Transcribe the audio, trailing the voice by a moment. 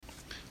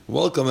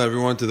Welcome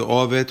everyone to the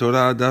Ove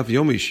Torah Daf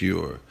Yomi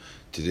Shiur.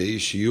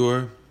 Today's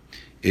Shiur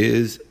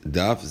is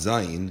Daf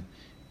Zayin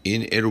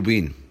in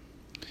Erubin.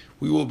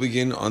 We will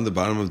begin on the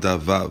bottom of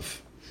Daf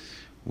Vav.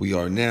 We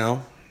are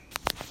now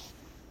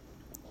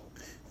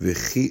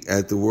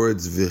at the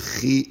words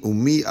V'chi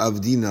umi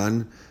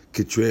avdinan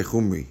ketrei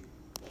chumri.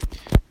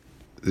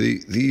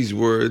 These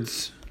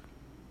words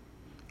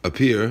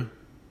appear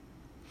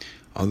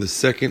on the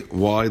second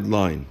wide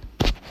line.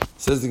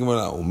 Says the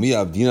Gemara, umi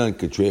avdinan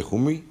ketrei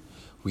chumri.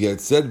 We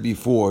had said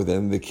before that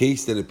in the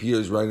case that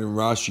appears right in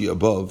Rashi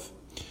above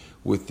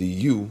with the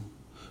U,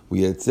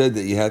 we had said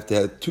that you have to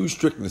have two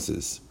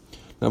strictnesses.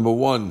 Number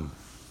one,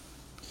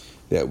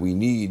 that we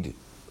need,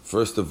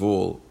 first of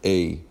all,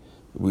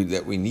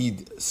 that we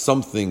need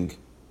something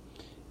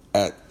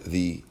at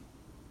the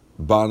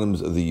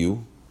bottoms of the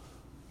U,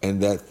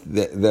 and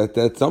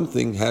that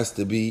something has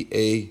to be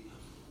a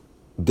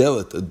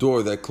delit, a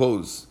door that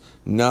closes,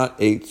 not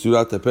a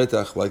tzurat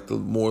petach like the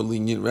more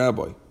lenient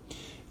rabbi.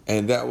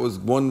 And that was,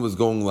 one was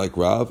going like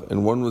Rav,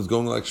 and one was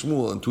going like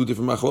Shmuel, and two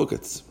different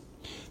machlokets.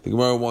 The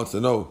Gemara wants to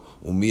know,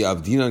 Umi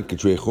avdinan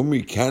ketrei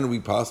chumri, can we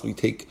possibly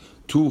take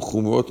two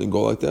chumrot and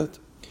go like that?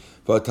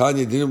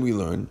 V'atanya, didn't we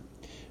learn,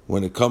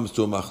 when it comes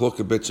to a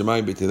machloket bet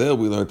Shammai bet Hillel,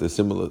 we learned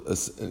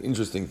an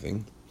interesting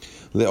thing.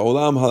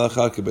 Le'olam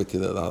halacha ke bet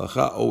Hillel,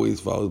 halacha always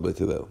follows bet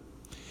Hillel.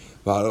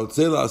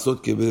 V'harotzeh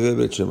la'asot ke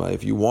bet Shammai,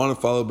 if you want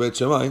to follow bet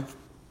Shammai,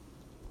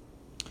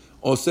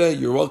 oseh,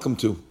 you're welcome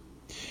to.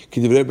 If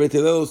you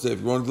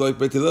want to like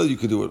Bet Hillel, you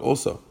could do it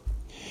also.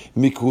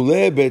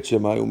 Mikule Bet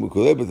Shammai,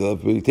 Mikule Bet Hillel.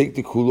 If you take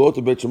the kulot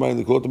of Bet Shammai and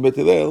the kulot of Bet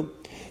Hillel,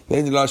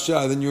 then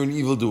you're an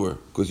evildoer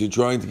because you're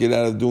trying to get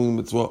out of doing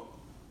the mitzvah.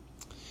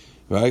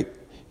 Right?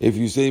 If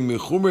you say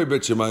Mechumer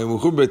Bet Shammai,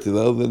 Mechumer Bet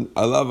Hillel, then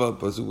Alava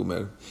Pasuk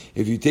Omer.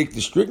 If you take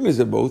the strictness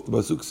of both, the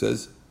Pasuk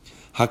says,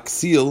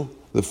 Haksil,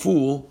 the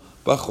fool,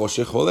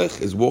 Bachoshech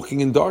Holech, is walking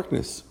in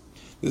darkness.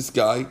 This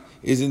guy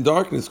is in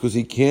darkness because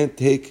he can't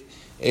take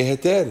a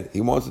heter.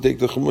 He wants to take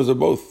the chumras of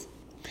both.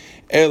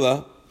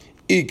 Ela,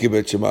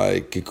 Bet Shammai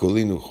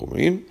kekolinu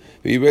chumrin,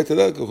 v'ibet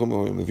Hillel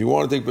kechumrim. If you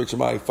want to take Bet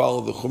Shammai,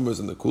 follow the chumras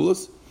and the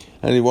kulas,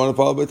 and if you want to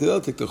follow Bet Hillel,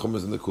 take the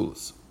chumras and the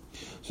kulas.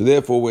 So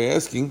therefore, we're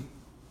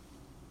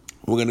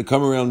going to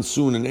come around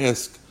soon and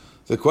ask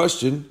the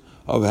question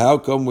of how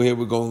come we're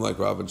going like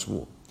Rav and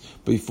Shmuel.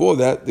 Before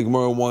that, the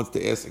Gemara wants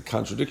to ask a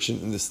contradiction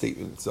in the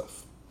statement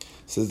itself.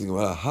 It says the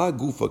Gemara, Ha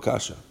gufa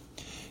kasha.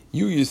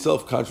 You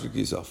yourself contradict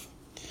yourself.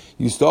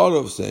 You start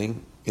off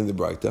saying in the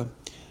Braita,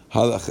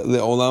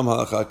 le'olam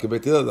halacha ke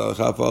Bet Hillel, the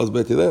halacha follows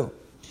Bet Hillel.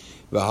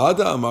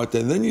 V'hada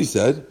amarta, and then you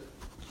said,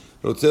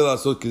 rotzeh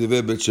la'asot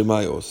kedivei Bet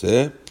Shammai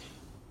oseh.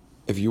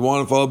 If you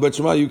want to follow Bet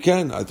Shammai, you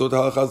can. I thought the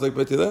halacha is like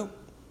Bet Hillel.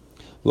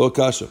 Lo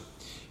kasha.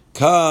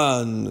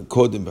 Kan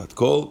kodim bat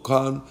kol,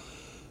 kan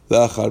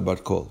la'achar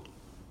bat kol.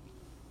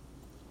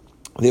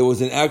 There was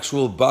an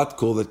actual bat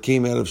kol that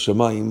came out of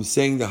Shamayim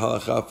saying the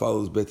halacha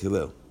follows Bet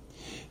Hillel.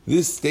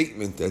 This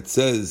statement that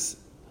says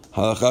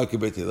halacha ke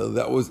Bet Hillel,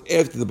 that was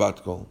after the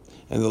bat kol,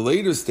 and the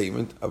later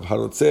statement of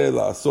harotzeh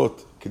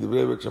la'asot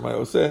kedivrei Bet Shammai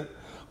oseh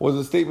was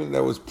a statement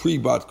that was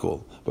pre-bat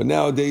kol. But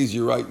nowadays,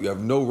 you're right; you have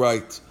no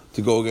right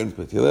to go against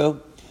Bet Hillel.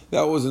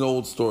 That was an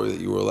old story that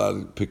you were allowed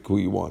to pick who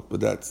you want, but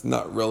that's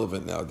not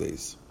relevant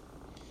nowadays.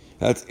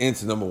 That's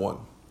answer number one.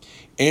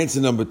 Answer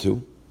number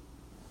two.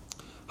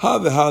 Ha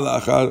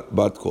v'ha la'achar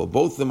bat kol.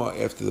 Both of them are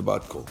after the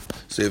bat kol.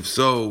 So if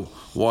so,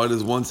 why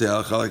does one say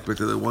halacha like Bet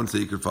Hillel, one say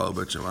you could follow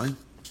Bet Shammai?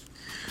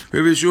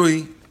 Rabbi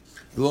Shuhi,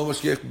 the Lo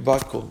Mashgiach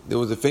bat kol. There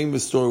was a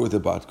famous story with the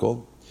bat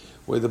kol,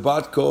 where the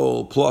bat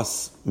kol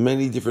plus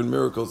many different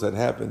miracles had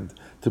happened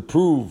to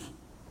prove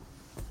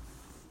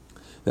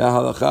that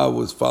halacha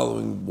was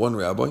following one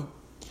rabbi.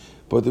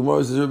 But the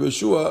Gemara says Rabbi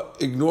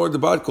Yeshua ignored the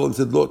bat kol and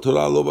said, Lo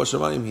Torah lo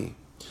b'shamayim hi.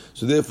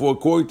 So therefore,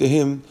 according to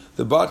him,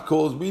 the bat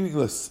kol is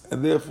meaningless,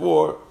 and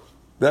therefore,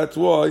 that's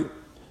why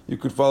you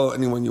could follow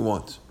anyone you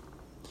want.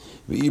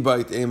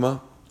 V'ibait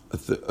ema, a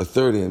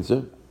third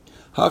answer.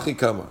 Hachi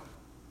kamar.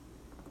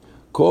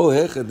 Kol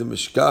hechad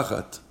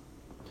mishkachat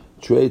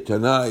trei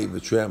tanai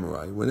v'trei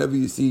amorai. Whenever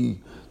you see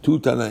two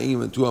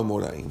tanaim and two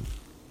amoraim,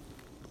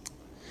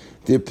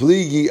 the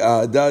pligi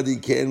ahadadi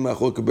ke'en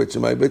machlok Bet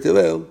Shammai Bet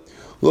Hillel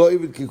lo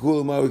even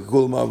kikul ma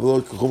v'kikul ma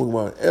v'lo kikul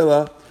ma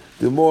ela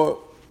the more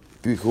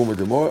kikul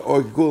the more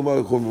or kikul ma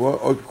kikul ma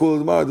or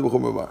kikul ma the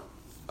kikul ma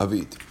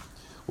avid,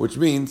 which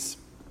means,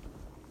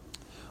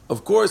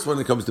 of course, when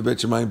it comes to Bet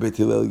Shammai and Bet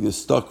Hillel, you're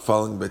stuck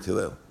following Bet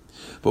Hillel.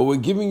 But we're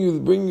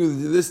bringing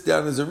you this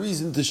down as a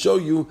reason to show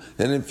you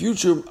that in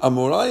future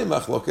Amorai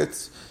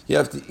machlokets, you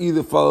have to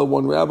either follow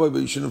one rabbi, but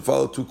you shouldn't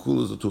follow two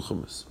kulas or two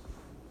chumas.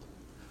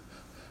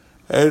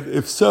 And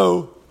if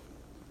so,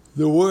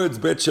 the words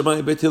Bet Shammai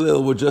and Bet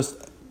Hillel were just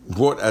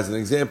brought as an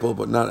example,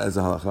 but not as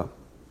a halacha.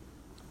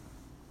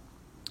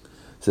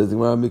 Says the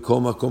Gemara,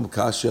 Mikol Makom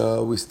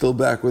Kasha. We're still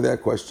back with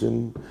that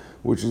question,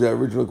 which is the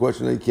original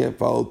question that you can't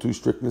follow two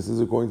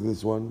strictnesses according to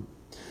this one.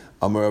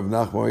 Amar of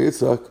Nachmar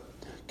Yitzchak,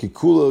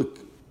 Kikula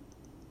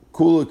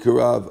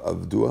Kirav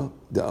Avdua,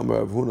 the Amar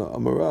of Huna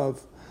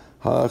Amarav,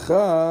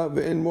 Halacha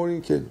ve'en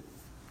morning kid.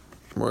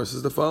 Morris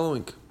says the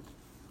following.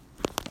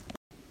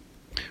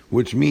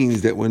 which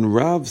means that when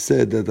Rav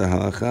said that the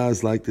halacha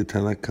is like the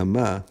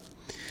Tanakama,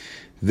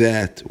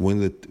 that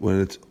when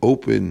it's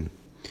open,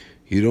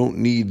 you don't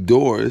need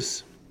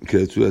doors,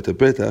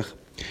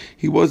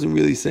 he wasn't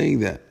really saying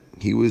that.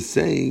 He was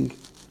saying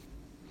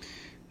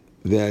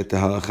that the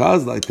halacha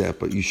is like that,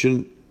 but you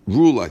shouldn't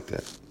rule like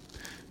that.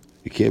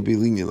 You can't be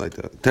lenient like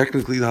that.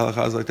 Technically, the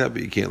halacha is like that,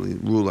 but you can't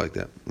rule like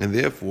that. And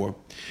therefore,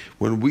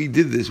 when we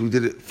did this, we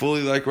did it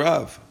fully like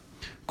Rav.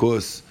 Of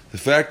course, the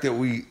fact that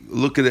we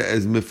look at it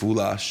as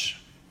mifulash,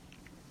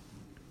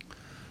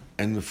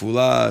 and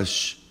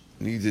mifulash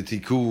needs a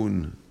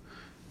tikkun,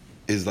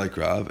 is like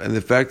Rav, and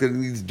the fact that it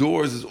needs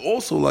doors is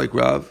also like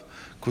Rav,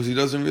 because he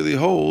doesn't really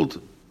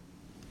hold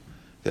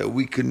that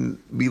we can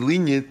be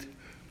lenient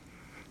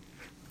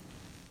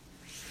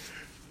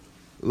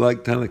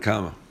like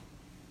Tanakama,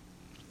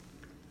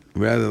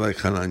 rather like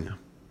Hananya.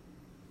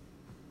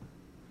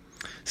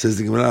 Says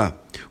the Gemara,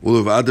 what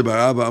about this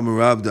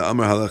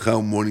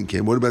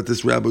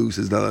rabbi who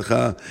says the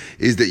halacha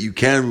is that you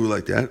can rule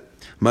like that?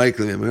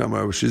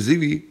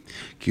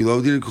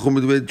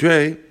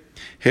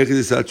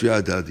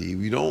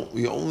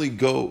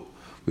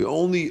 We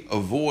only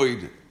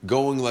avoid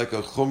going like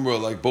a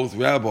chumrah, like both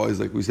rabbis,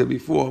 like we said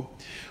before,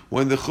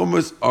 when the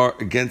chumras are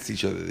against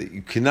each other, that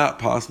you cannot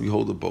possibly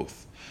hold it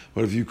both.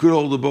 But if you could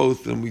hold it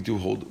both, then we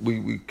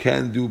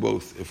can do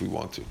both if we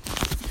want to.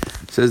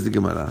 Says the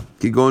Gemara,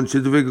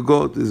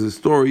 there's a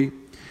story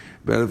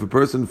about if a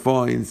person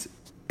finds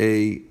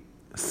a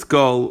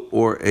skull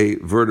or a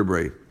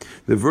vertebrae.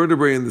 The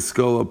vertebrae and the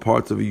skull are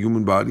parts of a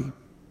human body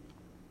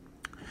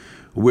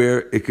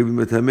where it can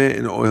be metameh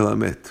and oil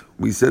hamet.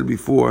 We said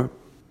before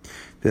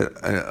that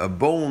a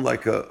bone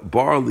like a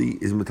barley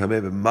is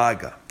metameh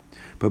b'maga,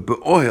 but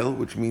oil,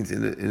 which means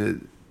in a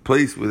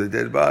place with a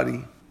dead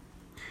body,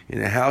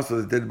 in a house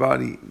with a dead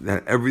body,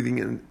 that everything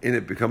in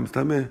it becomes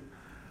tameh.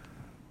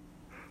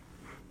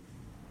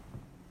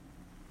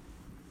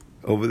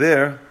 Over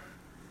there,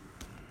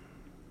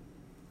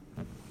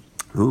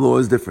 the law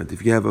is different.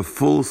 If you have a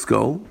full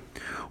skull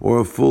or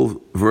a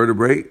full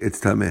vertebrae, it's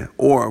tameh,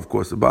 or of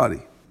course a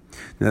body.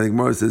 Now the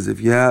Gemara says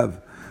if you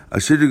have a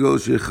shiddugo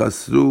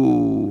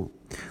shechasru,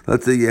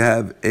 let's say you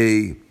have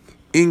a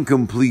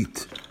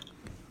incomplete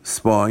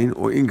spine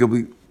or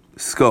incomplete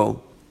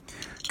skull,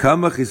 how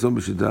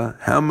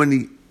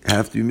many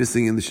have to be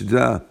missing in the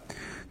shidduch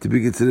to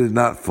be considered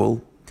not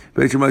full?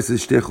 Beit Shammai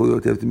says shtei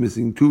chuliot, you have to be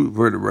missing 2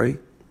 vertebrae.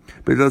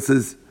 Beit Hillel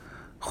says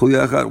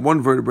chuliyah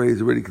 1 vertebrae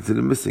is already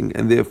considered missing,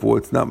 and therefore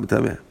it's not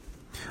metameh.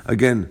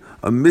 Again,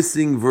 a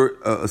missing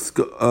a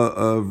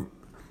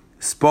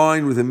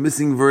spine with a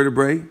missing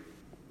vertebrae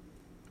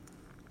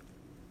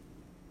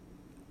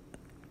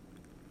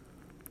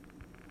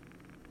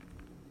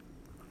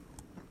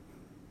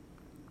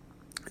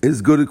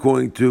is good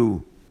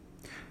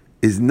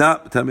is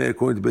not tameh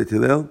according to Beit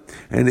Hillel,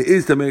 and it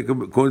is tameh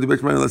according to Beit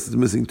Shammai unless it's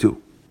missing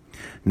 2.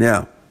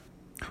 Now,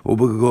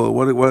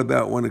 what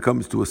about when it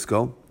comes to a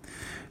skull?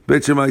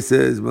 Beit Shammai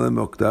says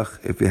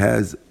if it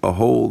has a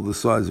hole the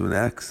size of an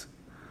axe.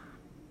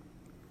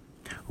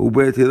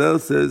 Beit Hillel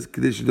says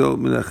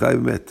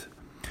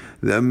the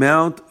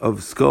amount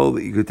of skull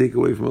that you could take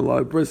away from a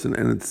live person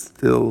and it's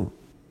still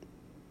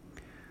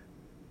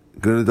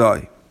going to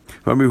die.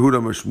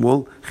 Huda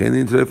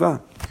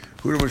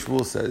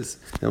Mashmuel says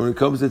that when it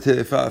comes to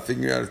terefa,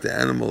 figuring out if the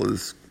animal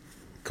is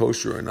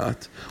kosher or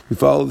not, we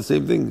follow the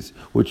same things,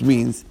 which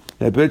means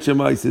that Beit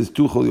Shammai says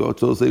 2 choliot,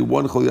 so say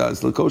 1 choliot is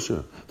still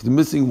kosher. If the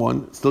missing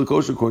one, it's still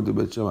kosher according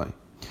to Beit Shammai.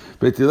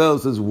 Beit Hillel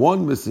says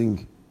 1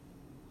 missing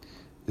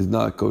is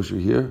not kosher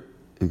here.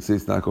 It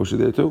says it's not kosher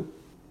there too.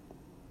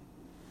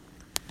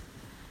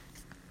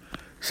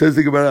 Says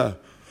the Gemara,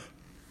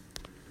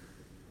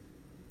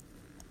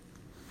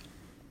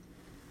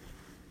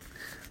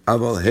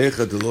 Aval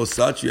hecha de lo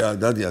satya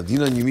adadi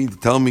avdina. You mean to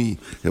tell me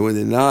that when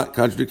they're not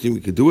contradicting,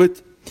 we could do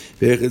it?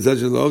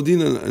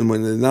 And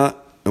when they're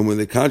not, and when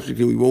they're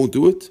contradicting, we won't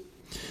do it.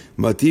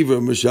 Mativa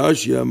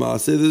Mashashia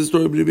Maaseh. There's a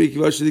story of Rabbi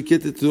Akiva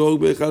Sheliket Tzog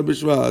Bechad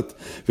B'Shvat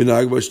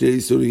V'Nag B'Shnei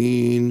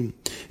Yisurin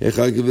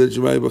Echad Kivlet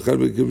Shemai B'Chad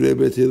B'Kivlet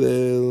Beit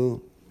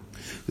Hillel.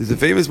 There's a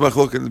famous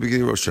machlok in the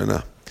beginning of Rosh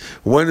Hashanah.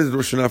 When is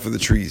Rosh Hashanah for the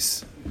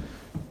trees?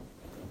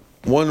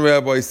 One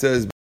rabbi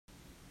says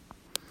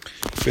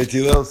Beit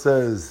Hillel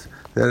says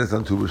that it's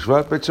on Tu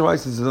B'Shvat. Beit Shammai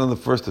says it's on the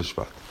 1st of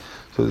Shvat.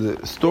 So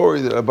the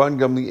story that Rabban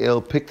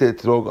Gamliel picked the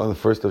etrog on the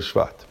 1st of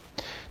Shvat.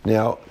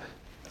 Now,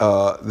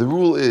 the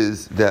rule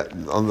is that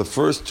on the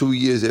first 2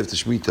 years after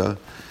Shemitah,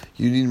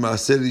 you need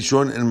Maaser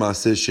Rishon and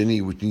Maaser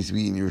Sheni, which needs to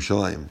be in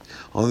Yerushalayim.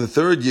 On the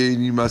 3rd year, you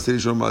need Maaser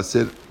Rishon,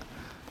 Maaser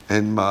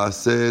and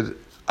Maaser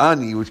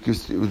Ani, which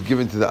was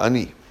given to the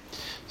Ani.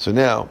 So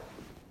now,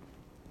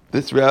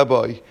 this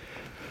rabbi,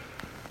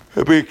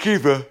 Rabbi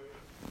Akiva,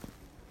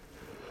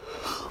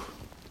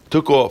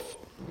 took off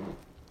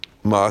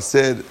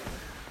Maaser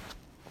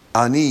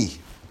Ani,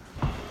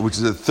 which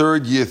is a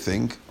 3rd year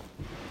thing,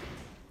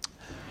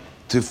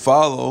 to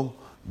follow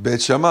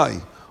Beit Shammai,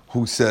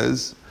 who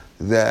says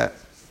that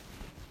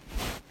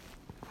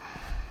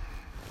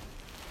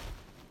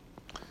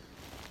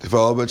to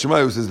follow Bet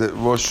Shammai, who says that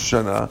Rosh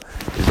Hashanah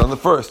is on the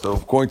first. So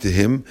according to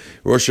him,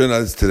 Rosh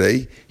Hashanah is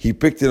today. He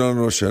picked it on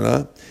Rosh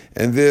Hashanah,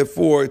 and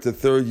therefore it's a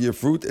third-year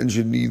fruit and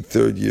should need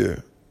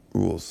third-year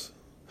rules.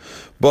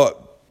 But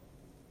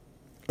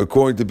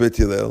according to Bet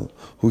Hillel,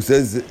 who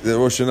says that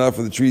Rosh Hashanah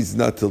for the trees is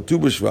not till Tu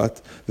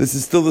B'Shvat, this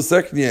is still the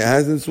second year. It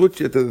hasn't switched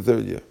yet to the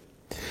third year.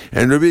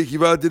 And Rabbi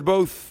Akiva did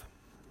both.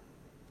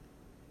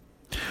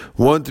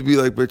 One to be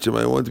like Bet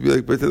Shammai, one to be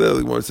like Bet Hillel.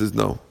 The Gemara says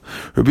no.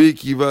 Rabbi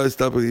Akiva is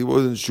stopping. He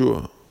wasn't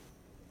sure.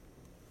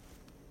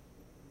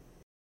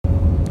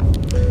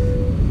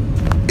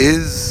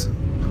 Is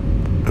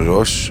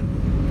Rosh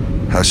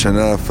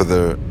Hashanah for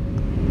the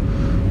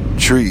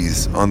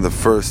trees on the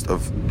first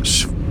of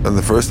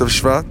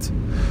Shvat,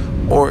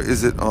 or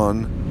is it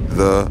on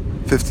the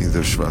 15th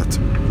of Shvat?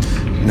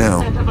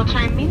 Now, double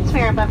time means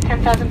we are above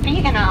 10,000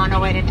 feet and are on our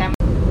way to Denver.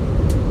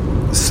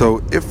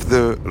 So if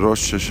the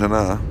Rosh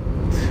Hashanah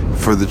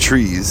for the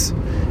trees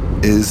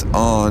is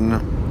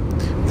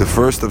on the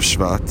first of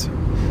Shvat,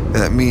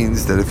 that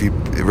means that if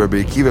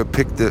Rabbi Akiva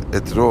picked the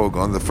etrog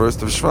on the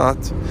first of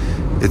Shvat,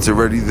 it's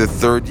already the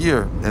third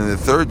year. And in the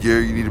third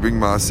year, you need to bring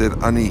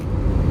Maaser Ani.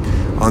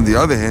 On the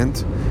other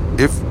hand,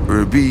 if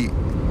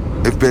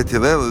Bet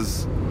Hillel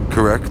is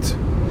correct,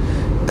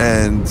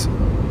 and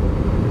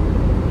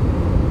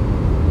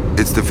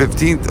it's the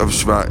 15th of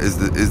Shvat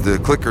is the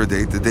clicker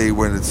date, the day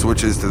when it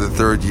switches to the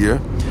third year,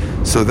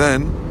 so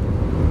then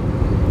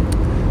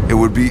it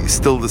would be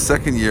still the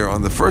second year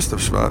on the first of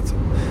Shvat,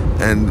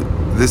 and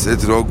this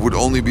etrog would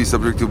only be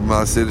subject to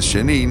Maaser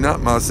Sheni, not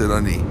Maaser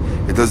Ani.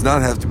 It does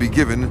not have to be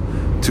given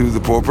to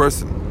the poor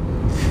person.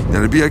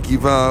 Now Rabbi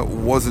Akiva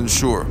wasn't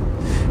sure.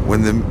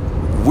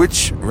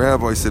 Which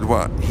rabbi said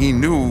what? He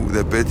knew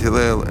that Bet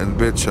Hillel and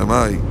Bet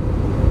Shammai,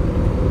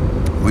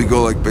 we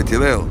go like Bet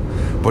Hillel,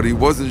 but he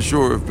wasn't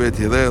sure if Bet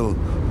Hillel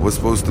was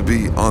supposed to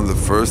be on the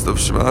first of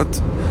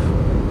Shvat,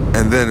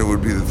 and then it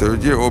would be the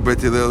third year, or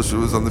Bet Hillel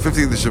was on the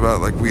 15th of Shvat,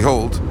 like we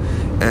hold,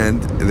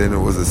 and then it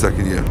was the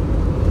second year.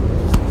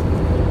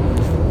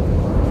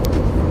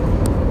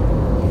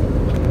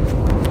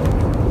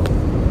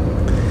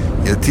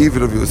 Yativ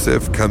Rav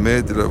Yosef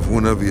Kamed Rav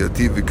Huna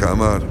v'Yativ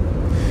v'Kamar.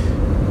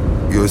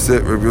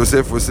 Rav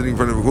Yosef was sitting in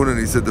front of Rav Huna and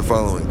he said the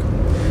following: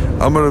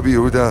 Amar Rabbi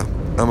Yehuda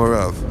Amar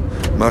Rav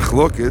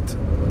Machloket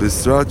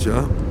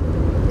B'Sracha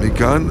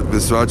Mikan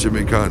B'Sracha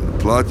Mikan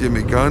Platya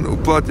Mikan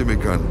Uplatya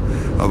Mikan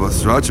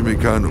Avasracha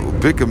Mikan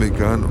Upika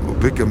Mikan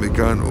Upika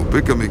Mikan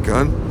Upika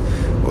Mikan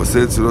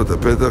Oseh Tzurot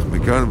HaPetach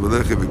Mikan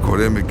V'Leche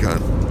V'Koreh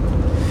Mikan.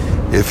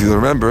 If you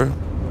remember,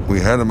 we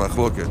had a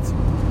machloket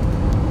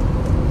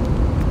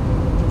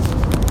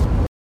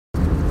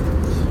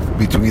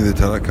between the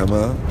Tanna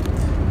Kama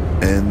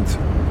and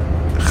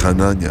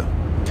Chananya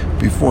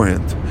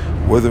beforehand,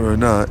 whether or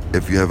not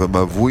if you have a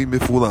mavui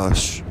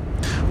mifulash.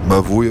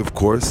 Mavui, of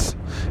course,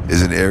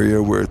 is an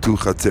area where two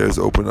chatzers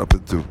open up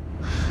into,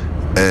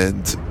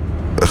 and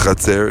a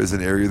chatzer is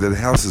an area that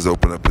houses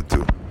open up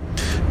into.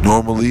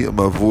 Normally, a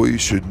mavui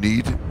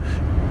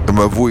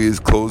is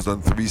closed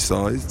on three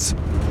sides,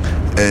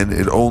 and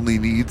it only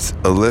needs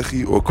a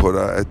lechi or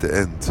korah at the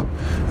end.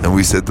 And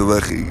we said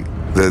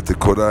that the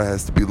korah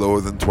has to be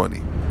lower than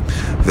 20.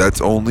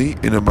 That's only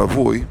in a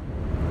mavui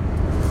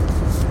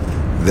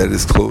that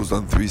is closed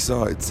on three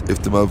sides.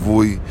 If the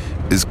mavui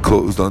is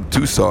closed on the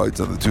two sides,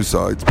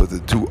 but the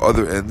two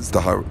other ends,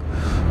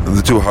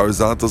 the two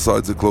horizontal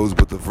sides are closed,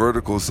 but the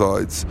vertical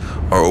sides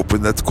are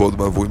open, that's called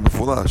mavui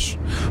mefulash.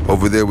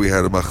 Over there we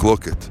had a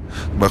machloket.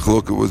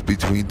 Machloket was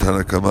between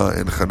Tanna Kama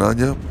and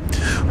Chananya,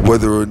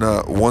 whether or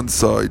not one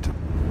side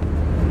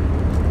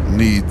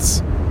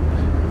needs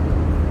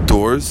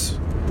doors,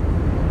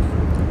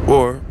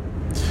 or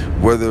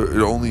whether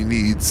it only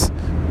needs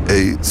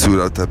a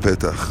Surat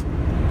HaPetach.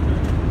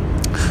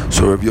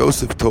 So Rav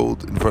Yosef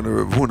told in front of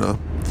Rav Huna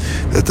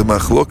that the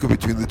machloka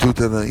between the two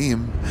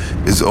Tanaim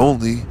is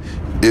only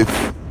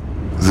if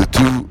the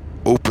two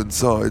open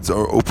sides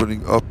are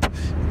opening up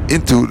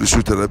into the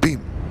Shut HaRabim.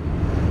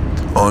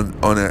 On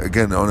our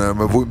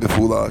Mavui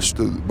Mefulash,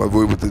 the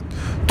Mavui with the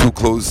two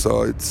closed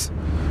sides,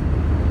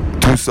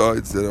 two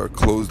sides that are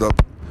closed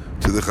up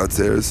to the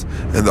Chatzers,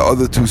 and the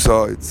other two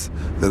sides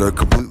that are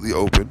completely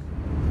open.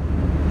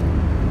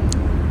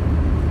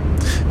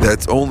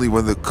 That's only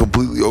when the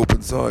completely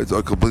open sides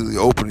are completely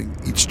opening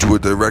each to a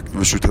direct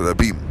Rishut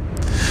HaRabim.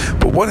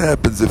 But what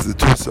happens if the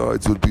two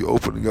sides would be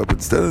opening up,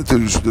 instead of to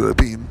Rishut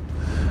HaRabim,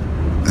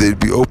 they'd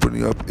be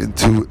opening up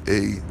into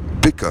a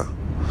Bika,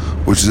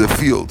 which is a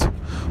field,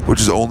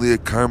 which is only a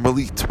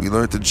Carmelit. We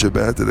learned in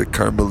Shabbat that a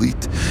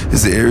Carmelit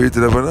is the area to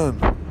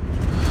Rabbanan.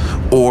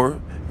 Or,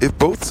 if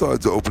both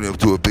sides are opening up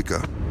to a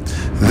Bika,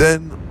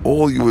 then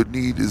all you would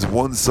need is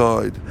one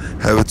side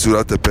have a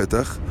Tzurat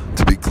HaPetach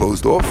to be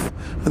closed off,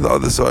 and the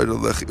other side a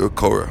Lechi or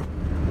Korah.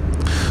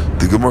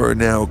 The Gemara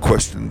now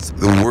questions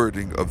the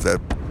wording of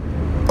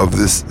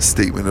this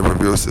statement of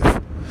Rabbi Yosef.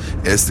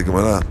 Ask the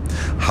Gemara,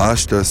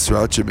 Hashta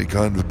Sracha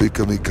Mikan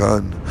v'Bika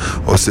Mikan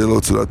Oselo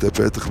Tzurat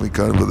HaPetach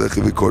Mikan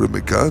v'Lechi v'Korah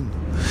Mikan.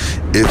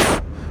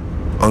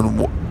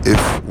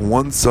 If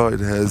one side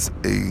has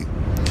a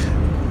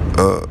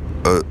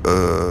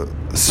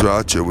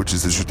sriracha, which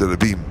is the Reshut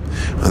Rabim,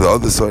 and the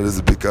other side is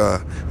a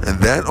bika, and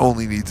that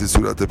only needs a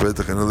surat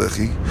petach and a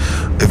lechi.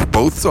 If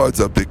both sides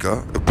are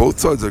bika, if both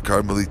sides are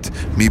karmelit,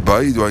 mi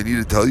bayi, do I need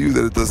to tell you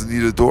that it doesn't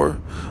need a door?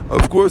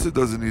 Of course it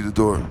doesn't need a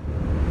door.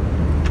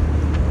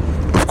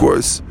 Of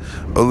course,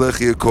 a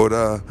lechi, a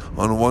korah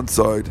on one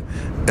side,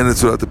 and a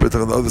surat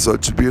petach on the other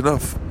side should be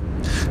enough.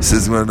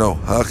 Says no,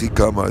 hachi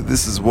kama.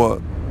 This is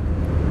what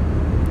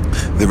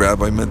the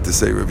rabbi meant to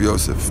say, Rav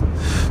Yosef.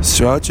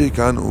 Sriracha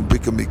kan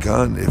ubika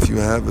mikan. If you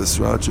have a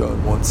sriracha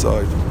on one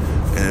side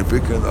and a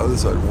bika on the other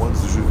side,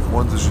 one's the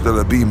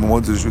Reshut Rabim,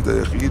 one's the Reshut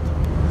Yachid,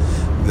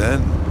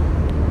 then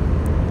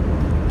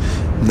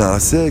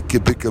naaseh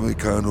kebika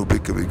mikan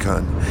ubika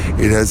mikan.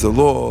 It has a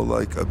law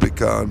like a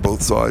bika on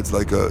both sides,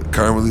 like a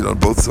karmelit on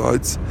both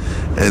sides,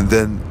 and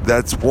then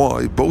that's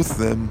why both of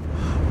them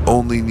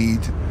only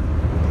need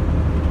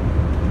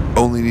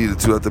a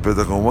tzurat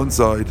petach on one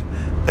side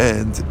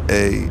and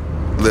a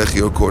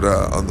lechi or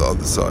korah on the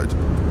other side.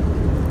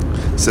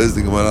 Says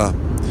the Gemara,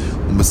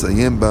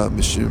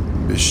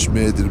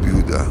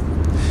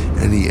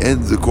 and he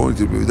ends according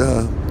to Rabbi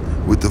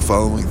Yehuda with the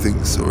following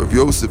things. So Rav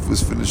Yosef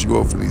was finishing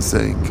off and he's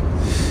saying,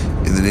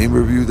 in the name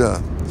of Rabbi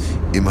Yehuda,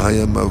 im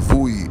haya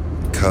mavui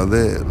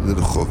kaleh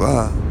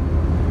l'chova,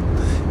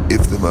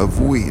 if the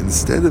mavui,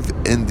 instead of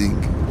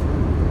ending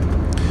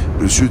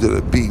Reshut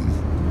Rabim,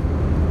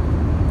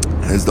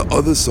 has the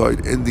other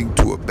side ending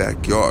to a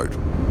backyard.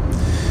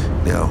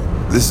 Now,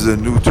 this is a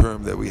new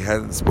term that we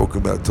hadn't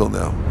spoken about till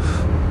now.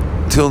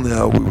 Till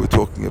now, we were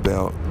talking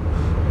about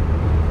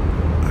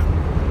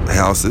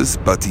houses,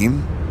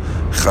 batim,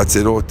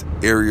 chatzerot,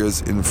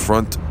 areas in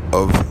front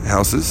of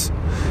houses,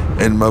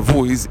 and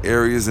mavuis,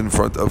 areas in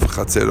front of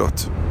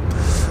chatzerot.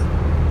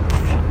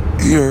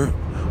 Here,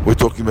 we're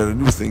talking about a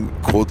new thing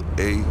called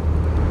a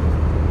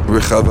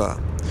rechava.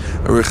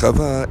 A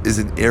rechava is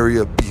an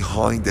area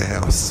behind a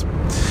house.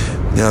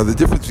 Now, the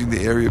difference between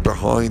the area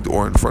behind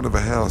or in front of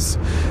a house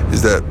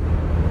is that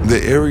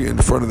the area in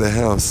front of the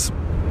house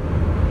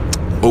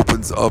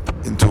opens up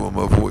into a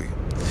mavui.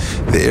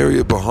 The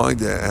area behind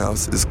the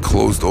house is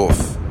closed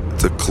off.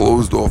 It's a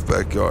closed off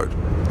backyard.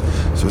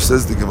 So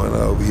says the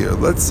Gemara over here,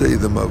 let's say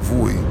the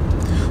mavui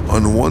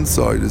on one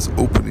side is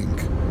opening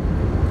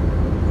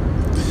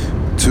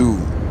to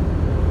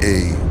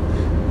a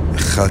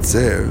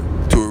chatzer,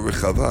 to a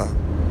rechava,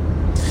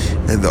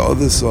 and the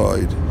other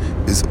side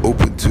is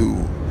open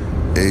to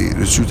a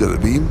Reshut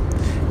Rabim,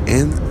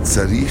 and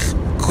tzarich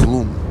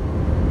klum.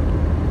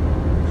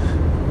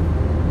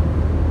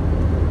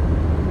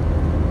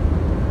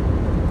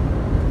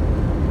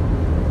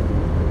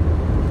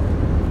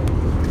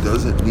 It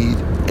doesn't need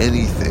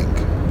anything.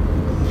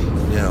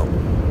 Now,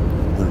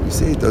 when we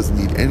say it doesn't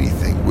need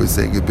anything, we're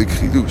saying a big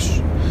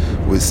chidush.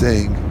 We're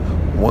saying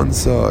one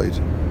side.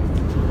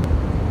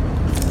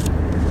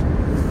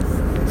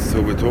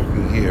 So we're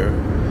talking here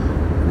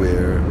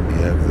where you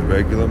have the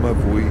regular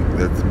mavui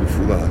that's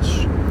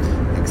mufulash,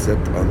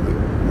 except on the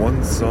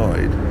one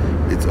side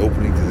it's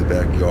opening to the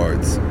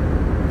backyards,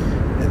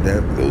 and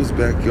that those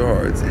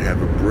backyards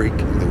have a break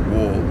in the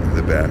wall in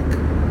the back,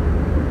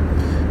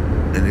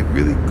 and it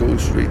really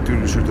goes straight through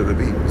the Reshut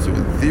Rabim. So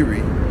in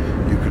theory,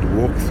 you could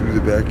walk through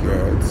the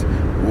backyards,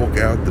 walk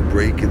out the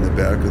break in the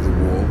back of the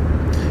wall,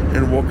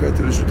 and walk out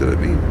to the Reshut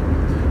Rabim.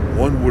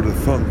 One would have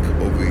thunk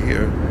over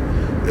here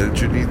that it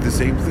should need the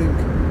same thing.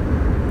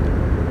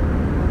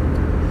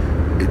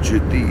 It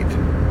should need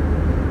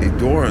a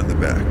door on the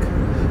back,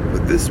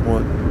 but this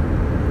one,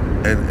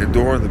 and a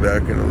door on the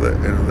back and a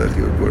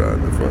lechi or korah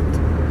on the front.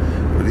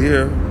 But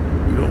here,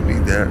 we don't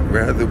need that.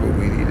 Rather, what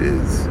we need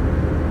is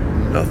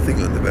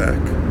nothing on the back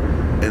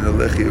and a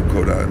lechi or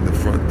korah in the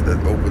front that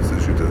opens the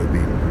Reshut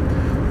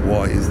Rabim.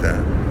 Why is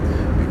that?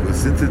 Because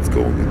since it's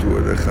going into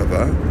a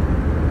rechava,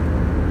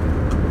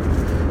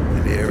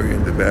 an area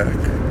in the back,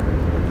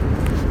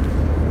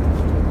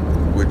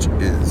 which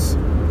is,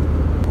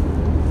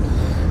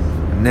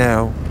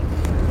 now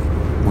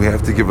we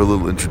have to give a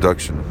little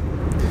introduction.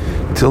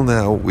 Till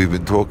now, we've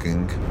been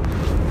talking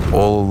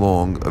all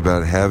along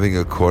about having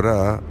a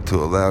korah to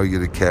allow you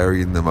to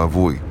carry in the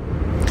mavui.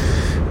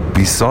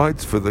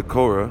 Besides for the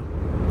korah,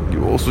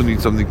 you also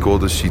need something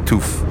called a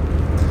shituf.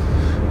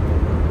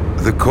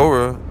 The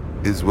korah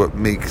is what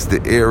makes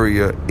the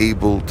area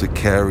able to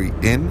carry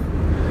in,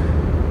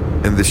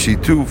 and the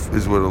shituf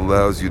is what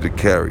allows you to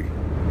carry.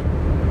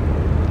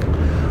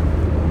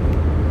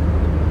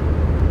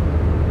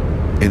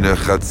 In a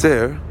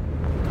chatzer,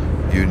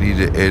 you need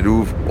an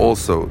eruv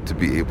also to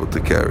be able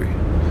to carry.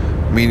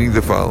 Meaning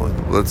the following.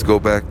 Let's go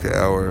back to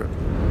our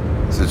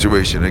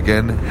situation.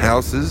 Again,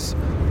 houses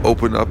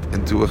open up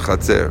into a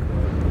chatzer.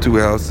 Two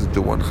houses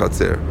to one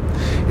chatzer.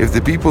 If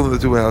the people in the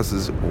two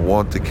houses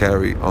want to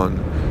carry on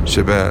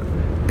Shabbat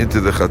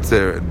into the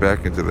chatzer and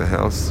back into the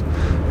house,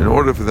 in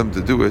order for them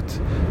to do it,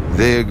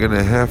 they are going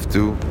to have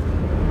to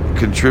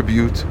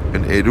contribute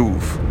an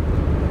eruv,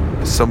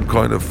 some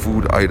kind of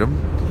food item,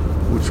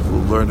 which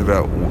we'll learn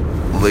about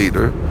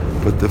later,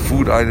 but the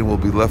food item will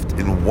be left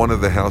in one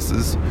of the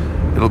houses.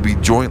 It'll be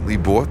jointly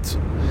bought,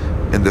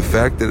 And the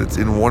fact that it's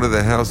in one of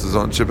the houses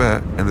on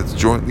Shabbat and it's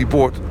jointly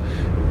bought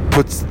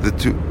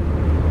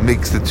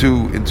makes the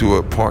two into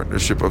a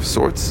partnership of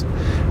sorts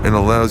and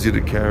allows you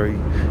to carry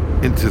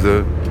into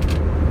the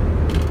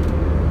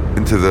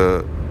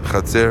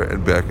Chatzer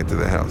and back into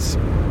the house.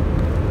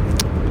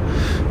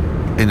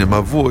 In a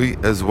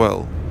Mavui as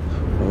well,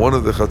 one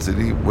of the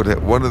Chatzerim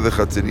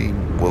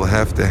will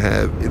have to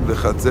have in the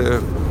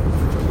Chatzer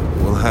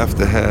will have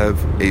to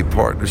have a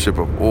partnership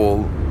of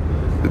all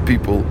the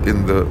people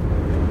in the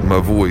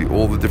Mavui.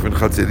 All the different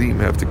Chatzerim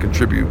have to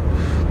contribute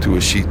to a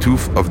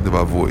shituf of the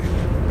Mavui.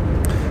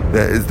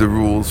 That is the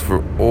rules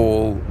for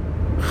all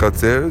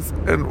Chatzers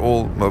and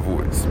all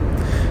Mavuis.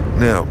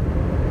 Now,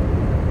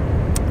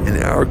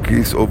 in our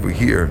case over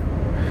here,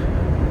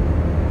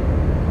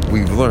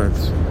 we've learned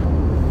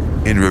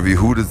in Rav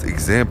Yehuda's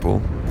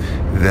example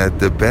that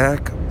the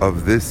back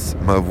of this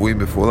Mavui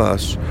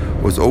Mefulash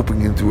was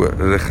opening into a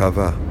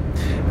Rechava.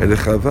 A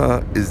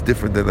Rechava is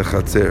different than a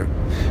Chatzer,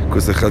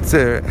 because the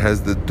Chatzer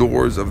has the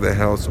doors of the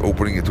house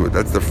opening into it.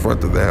 That's the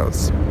front of the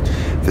house.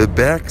 The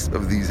backs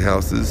of these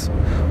houses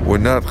were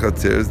not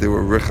Chatzers, they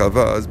were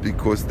Rechavas,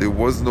 because there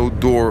was no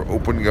door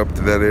opening up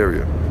to that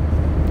area.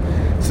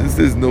 Since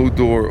there's no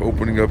door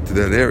opening up to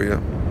that area,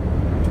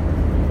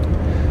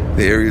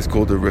 the area is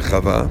called a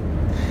Rechava,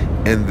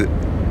 and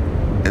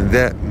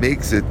that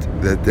makes it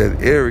that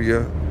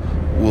area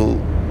will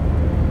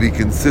be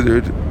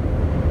considered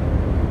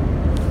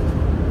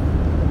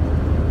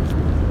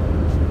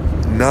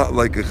not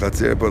like a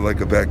Chatzer, but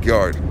like a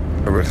backyard,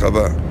 a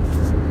Rechava.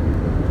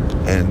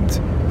 And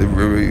the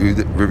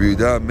Rabbi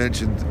Yehuda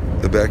mentioned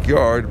the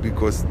backyard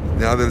because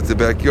now that it's a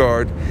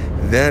backyard,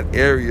 that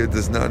area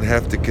does not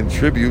have to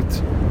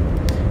contribute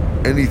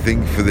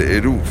anything for the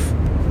Eruv.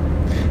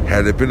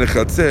 Had it been a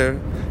Chatzer,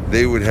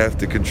 they would have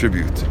to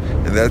contribute.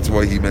 And that's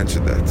why he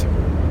mentioned that.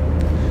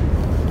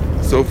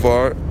 So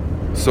far,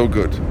 so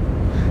good.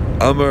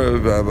 Amar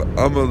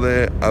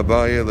le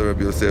Abaye le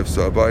Rabbi Yosef.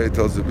 So Abaye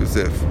tells Rabbi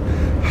Yosef,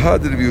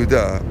 Had Rabbi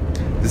Yehuda,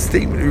 the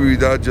statement Rabbi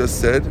Yehuda just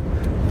said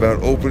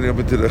about opening up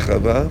into the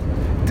Chava,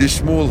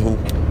 Dishmuel who?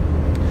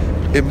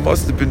 It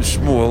must have been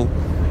Shmuel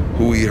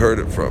who he heard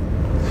it from.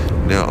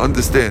 Now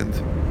understand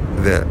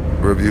that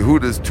Rabbi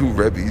Yehuda's two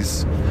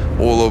Rebbes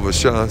all over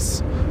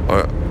Shas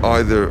are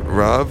either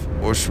Rav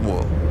or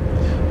Shmuel.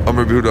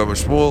 Amar Rabbi Yehuda Amar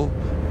Shmuel,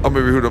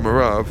 Amar Rabbi Yehuda Amar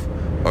Rav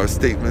are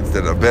statements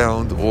that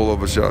abound all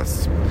over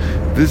Shas.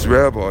 This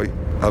rabbi,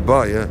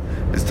 Abaya,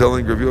 is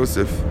telling Rabbi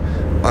Yosef,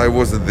 I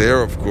wasn't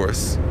there, of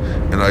course,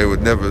 and I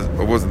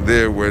wasn't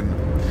there when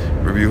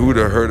Rabbi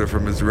Yehuda heard it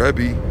from his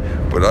Rebbe,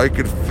 but I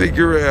could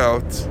figure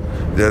out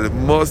that it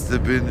must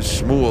have been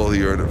Shmuel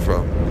he heard it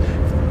from.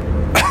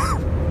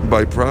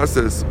 By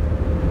process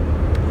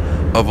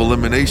of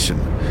elimination,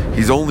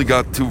 he's only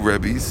got two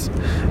Rebbes,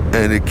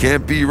 and it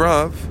can't be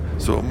Rav,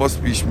 so it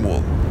must be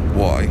Shmuel.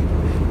 Why?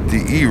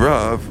 The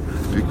Rav,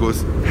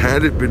 because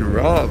had it been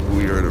Rav who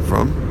he heard it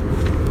from,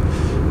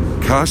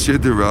 Kasher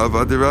de Rav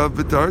ad Rav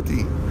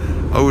betarti,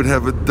 I would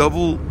have a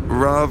double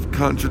Rav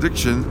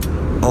contradiction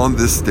on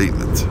this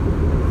statement.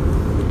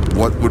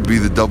 What would be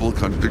the double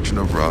contradiction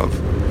of Rav?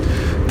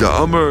 The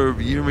Amar of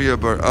Yirmiyah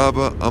bar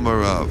Abba Amar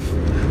Rav,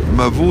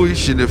 Mavui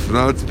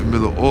shenifratz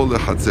b'milo'o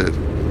lechatzer.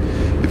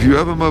 If you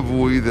have a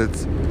Mavui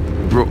that's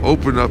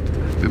open up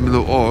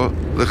b'milo'o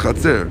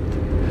lechatzer,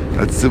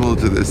 that's similar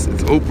to this.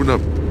 It's open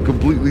up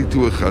completely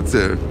to a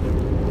Chatzer.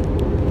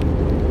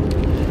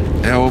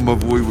 Our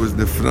Mavui was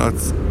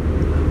nifratz,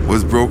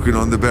 was broken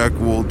on the back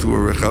wall to a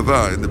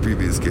Rechava in the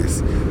previous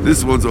case.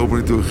 This one's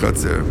opening to a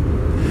Chatzer.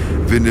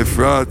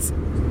 V'nifratz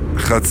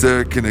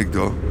Chatzer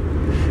kenegdo,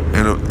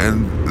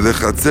 and the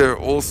Chatzer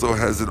also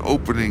has an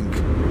opening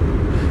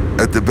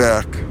at the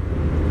back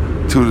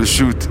to the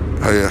Shut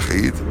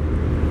Hayachid,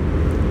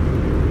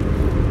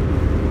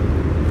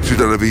 Shut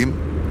Arabim,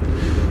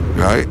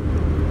 right?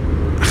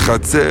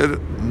 Chatzer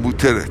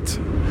muteret.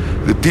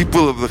 The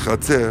people of the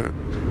Chatzer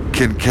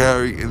can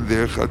carry in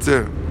their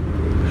Chatzer.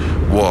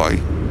 Why?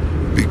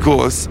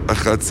 Because a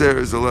Chatzer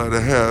is allowed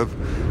to have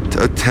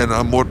a 10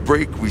 amot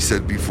break, we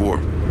said before,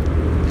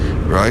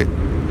 right?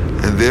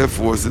 And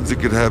therefore, since it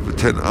can have a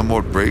 10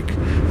 amot break,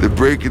 the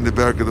break in the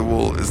back of the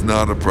wall is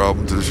not a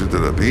problem to the Shut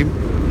Arabim.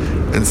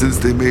 And since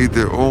they made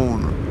their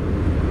own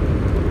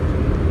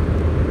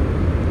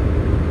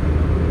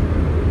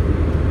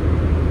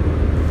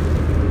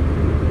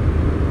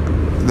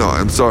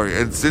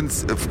and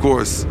since, of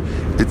course,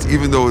 it's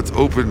even though it's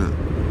open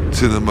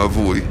to the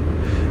Mavui,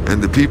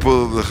 and the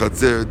people of the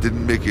Chatzer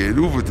didn't make a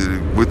eruv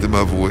with the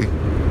Mavui,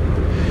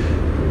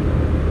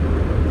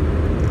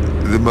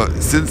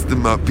 since the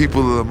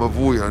people of the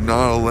Mavui are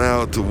not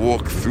allowed to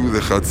walk through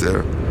the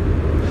Chatzer,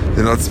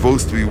 they're not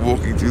supposed to be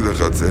walking through the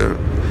Chatzer,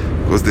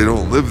 because they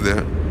don't live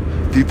there.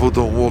 People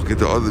don't walk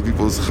into other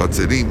people's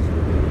Chatzerim.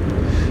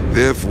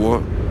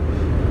 Therefore,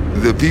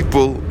 the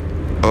people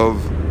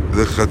of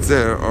the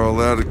Chatzer are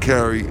allowed to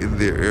carry in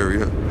their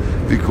area,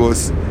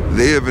 because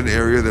they have an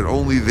area that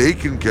only they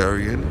can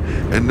carry in,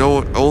 and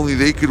only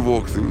they can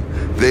walk through.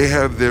 They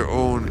have their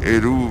own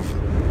eruv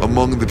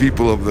among the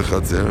people of the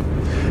Chatzer,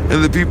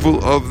 and the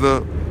people of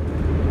the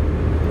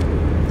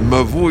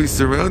mavui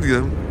surrounding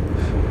them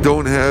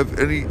don't have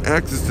any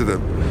access to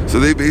them. So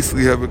they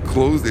basically have a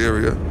closed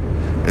area,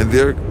 and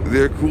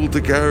they're cool to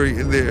carry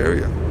in their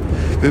area.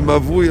 The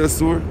mavui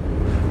asur,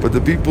 but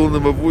the people in the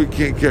mavui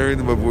can't carry in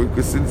the mavui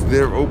because since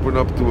they're open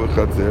up to a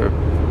chatzer,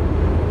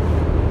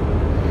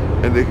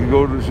 and they can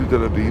go to the Reshut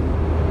Rabim,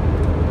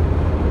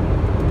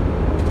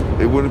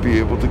 they wouldn't be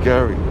able to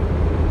carry.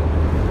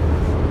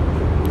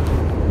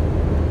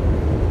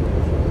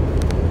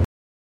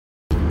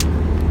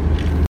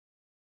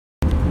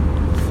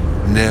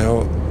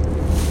 Now,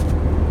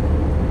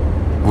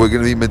 we're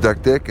going to be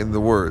medakdek in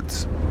the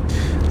words.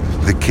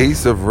 The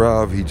case of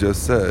Rav, he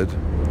just said,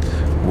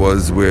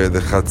 was where the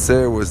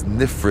chatzer was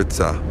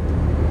nifritza.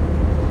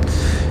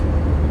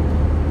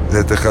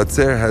 That the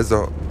chatzer has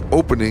an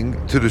opening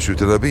to the Reshut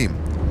Rabim,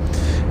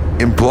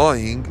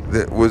 implying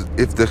that was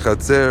if the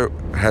chatzer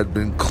had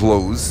been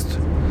closed,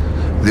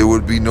 there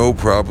would be no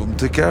problem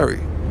to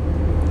carry.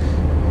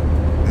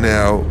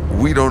 Now,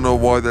 we don't know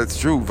why that's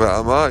true.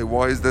 Va'amai,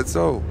 why is that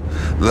so?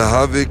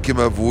 Lahave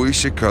kimavui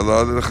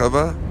shekala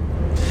l'chava.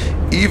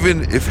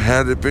 Even if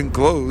had it been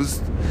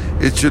closed,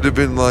 it should have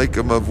been like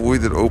a mavui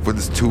that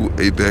opens to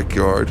a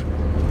backyard.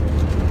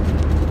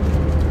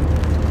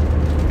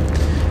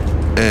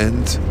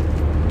 And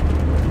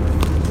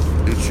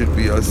it should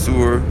be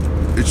asur,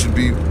 it should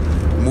be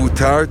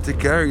mutar to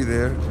carry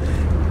there,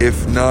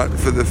 if not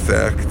for the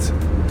fact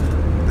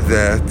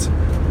that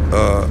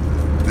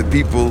the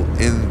people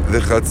in the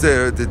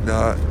chatzer did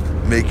not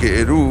make a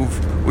eruv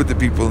with the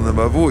people in the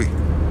mavui.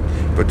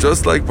 But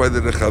just like by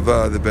the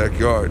rechava, the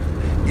backyard,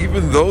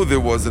 even though there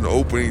was an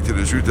opening to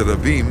the Reshut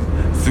Rabim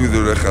through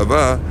the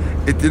rechava,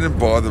 it didn't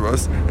bother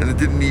us, and it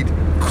didn't need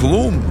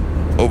klum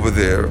over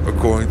there,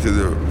 according to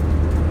the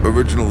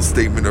original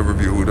statement of Rav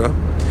Yehuda.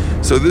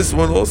 So this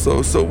one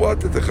also, so what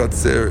that the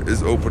chatzer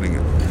is opening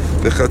it?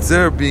 The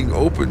chatzer being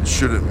open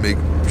shouldn't be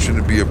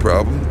a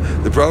problem.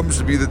 The problem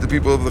should be that the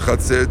people of the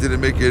chatzer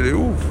didn't make it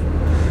eruv.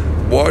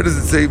 Why does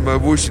it say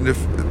mavush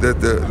that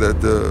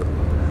the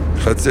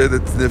chatzer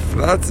that's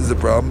nifratz is a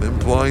problem,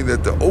 implying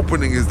that the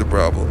opening is the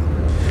problem?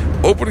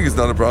 Opening is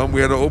not a problem.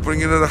 We had an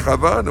opening in a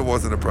chava and it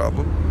wasn't a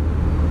problem.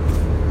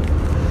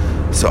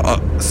 So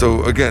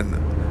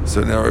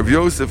now Rav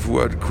Yosef, who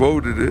had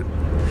quoted it,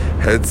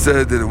 had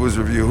said that it was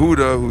Rav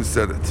Yehuda who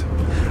said it.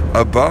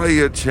 Abaye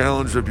had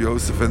challenged Rav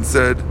Yosef and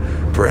said,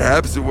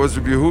 perhaps it was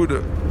Rav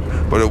Yehuda,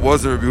 but it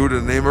wasn't Rav Yehuda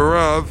in the name of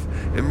Rav,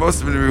 it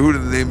must have been Rav Yehuda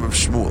in the name of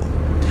Shmuel.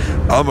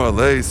 Amar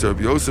lei, so Rav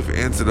Yosef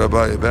answered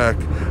Abaye back,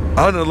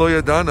 Ana lo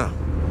yadana,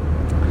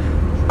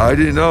 I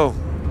didn't know.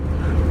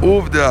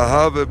 Uvda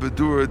hava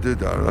bedura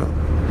dedara,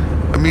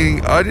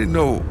 meaning I didn't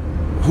know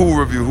who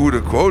Rav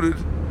Yehuda quoted.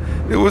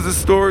 It was a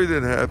story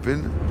that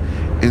happened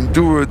in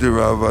Dura de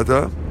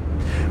Ravada.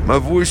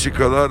 Mavui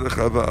shekala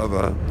rechava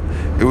ava.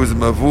 It was a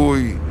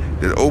mavui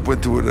that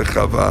opened to a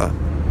rechava.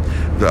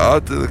 The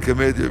Ata, the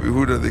Kamed of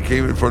Yehuda, they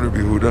came in front of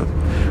Yehuda.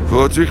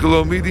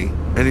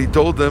 And he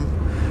told them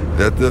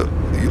that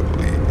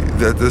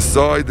the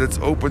side that's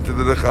open to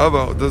the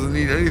rechava doesn't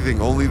need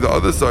anything. Only the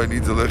other side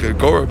needs a lechet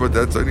korah, but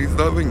that side needs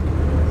nothing.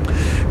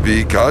 And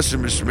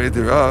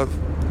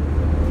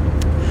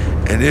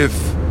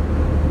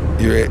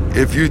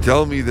if you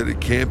tell me that it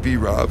can't be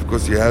Rav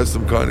because you have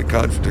some kind of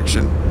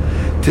contradiction,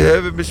 to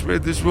have it Mishmei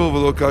Shmuel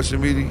v'lo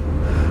Kashemidi,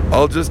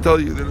 I'll just tell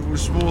you that it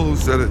was Shmuel who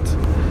said it.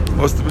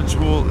 Must have been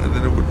Shmuel, and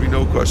then it would be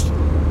no question.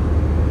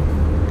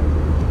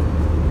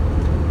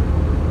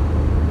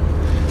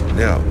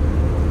 Now,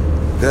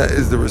 that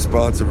is the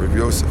response of Rav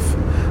Yosef.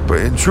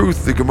 But in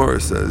truth, the Gemara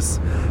says,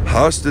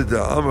 Hashta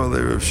da Amar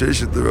le Rav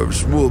Sheshet le Rav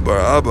Shmuel bar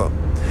Abba,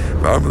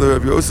 Amar le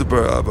Rav Yosef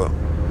bar Abba.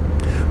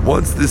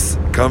 Once this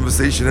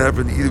conversation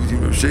happened, either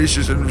between Rav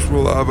Sheshet and Rav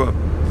Shmuel Abba,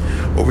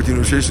 or between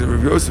Rav Sheshet and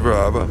Rav Yosef bar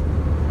Abba,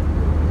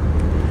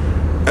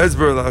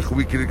 Ezberlach,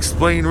 we can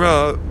explain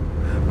Rav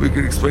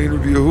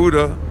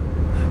Yehuda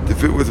to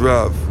fit with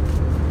Rav.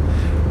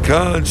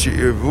 Kan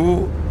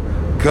she'irvu,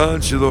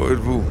 kan she'lo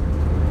irvu.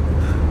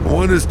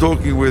 One is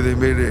talking where they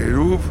made a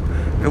eruv,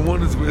 and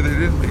one is where they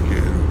didn't make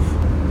a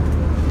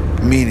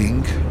eruv.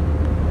 Meaning,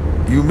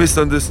 you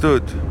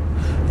misunderstood.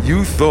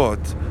 You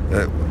thought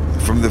that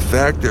from the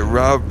fact that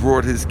Rav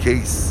brought his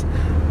case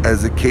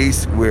as a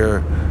case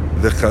where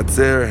the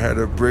chatzer had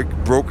a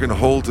broken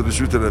hole to the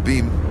Reshut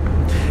Rabim,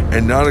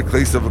 and not a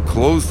case of a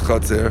closed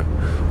chatzer,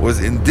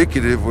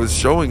 was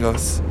showing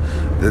us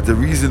that the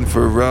reason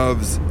for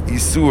Rav's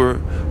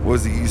isur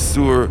was the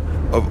isur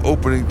of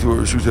opening to a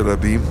Reshut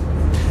Rabim,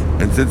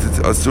 and since it's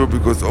asur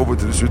because it's open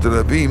to the Reshut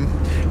Rabim,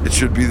 it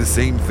should be the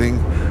same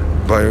thing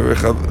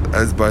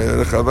as by a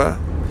rechava,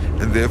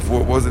 and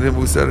therefore it wasn't him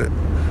who said it.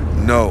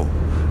 No.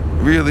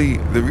 Really,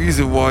 the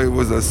reason why it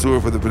was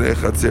asur for the Bnei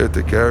Chatzer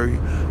to carry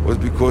was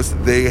because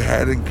they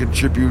hadn't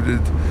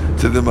contributed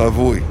to the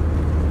mavui.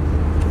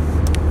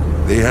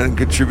 They hadn't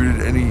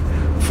contributed any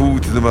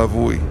food to the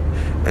mavui,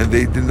 and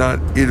they did not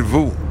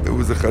irvu. It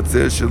was a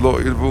Chatzer shelo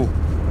irvu,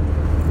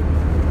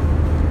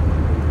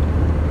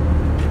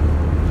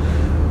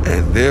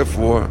 and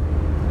therefore,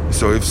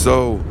 so if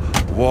so,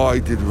 why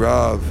did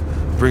Rav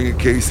bring a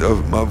case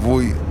of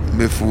mavui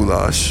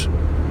mefulash.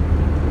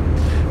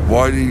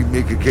 Why did he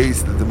make a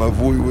case that the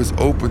mavui was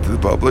open to the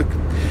public?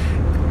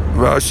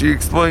 Rashi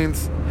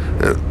explains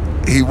that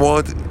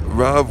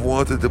Rav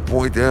wanted to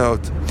point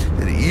out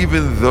that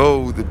even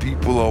though the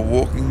people are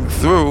walking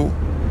through,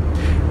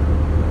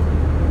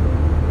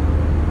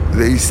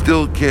 they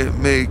still can't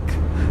make,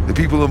 the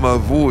people of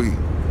Mavui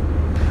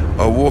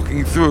are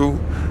walking through,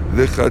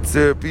 the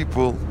Chatzer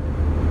people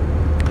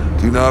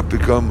do not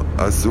become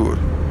Asur.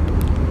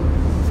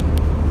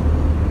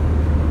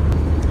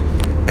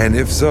 And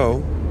if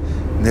so,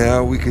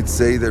 now we could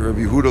say that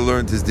Rabbi Yehuda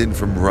learned his din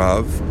from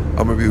Rav,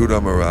 Amar Rabbi Yehuda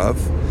Amar Rav,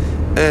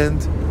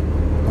 and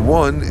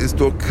one is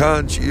to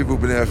kan she'ivu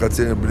b'nei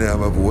hachatzer and b'nei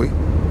hamavui.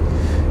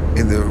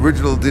 In the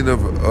original din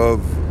of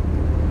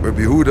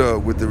Rabbi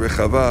Yehuda with the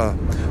rechava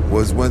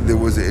was when there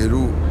was a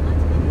eruv.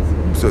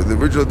 So the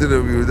original din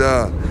of Rabbi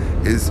Yehuda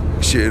is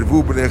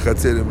she'ivu b'nei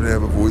hachatzer and b'nei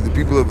hamavui. The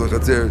people of the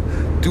chatzer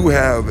do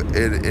have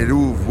an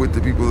eruv with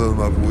the people of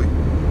the mavui.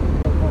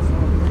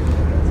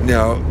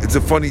 Now it's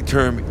a funny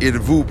term,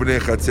 irvu b'nei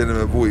chatzer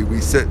and mavui. We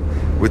said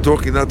we're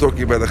not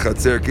talking about a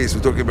chatzer case.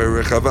 We're talking about a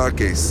rechava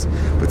case.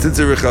 But since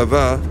a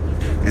rechava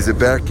is a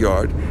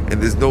backyard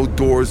and there's no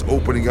doors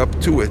opening up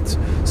to it,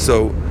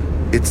 so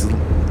it's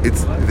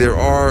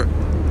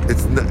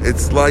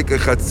like a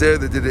chatzer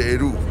that did a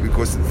eruv,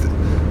 because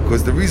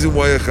the reason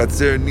why a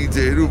chatzer needs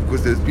a eruv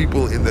because there's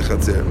people in the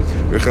chatzer.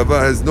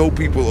 Rechava has no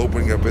people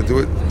opening up into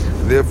it,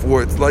 and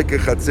therefore it's like a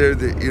chatzer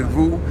the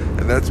irvu,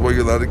 and that's why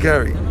you're allowed to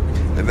carry,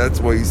 and that's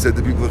why he said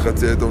the people of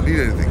chatzer don't need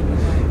anything.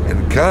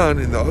 And kan,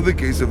 in the other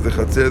case of the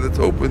chatzer that's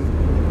open,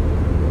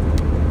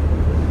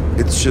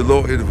 it's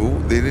shelo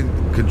irvu, they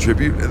didn't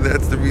contribute, and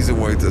that's the reason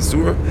why it's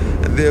asur.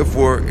 And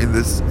therefore,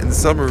 in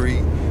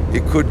summary,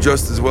 it could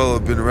just as well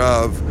have been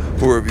Rav,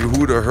 who Rabbi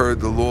Yehuda heard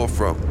the law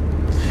from.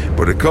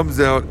 But it comes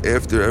out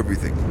after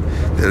everything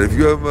that if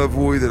you have a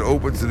mavui that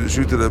opens to the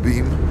Reshut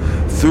Rabim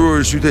through a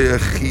Reshut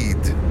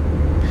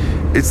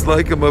Yachid, it's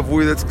like a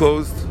mavui that's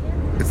closed.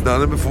 It's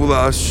not a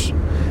mefulash,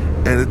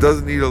 and it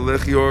doesn't need a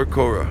lechi or a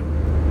korah.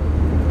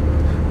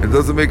 It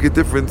doesn't make a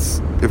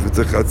difference if it's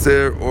a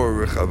chatzer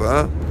or a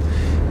rechava.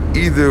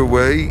 Either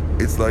way,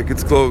 it's like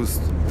it's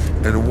closed.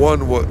 And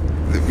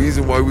the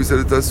reason why we said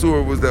it's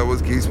asur was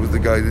the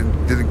guy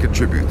didn't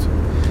contribute.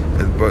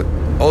 But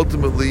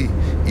ultimately,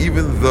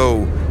 even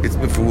though it's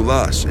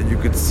mefulash and you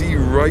could see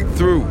right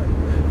through,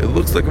 it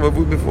looks like a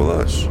mavui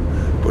mefulash,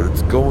 but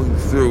it's going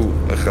through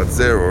a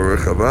chatzer or a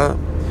rechava,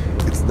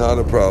 it's not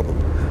a problem.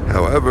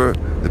 However,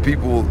 the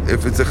people,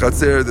 if it's a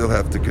chatzer, they'll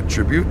have to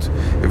contribute.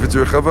 If it's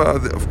a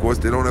rechava, of course,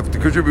 they don't have to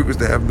contribute because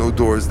they have no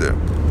doors there.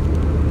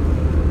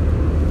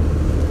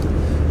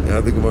 Now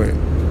the Gemara.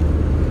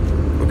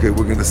 Okay,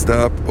 we're going to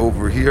stop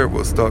over here.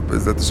 We'll stop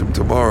Bezat Hashem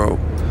tomorrow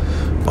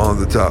on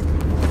the top.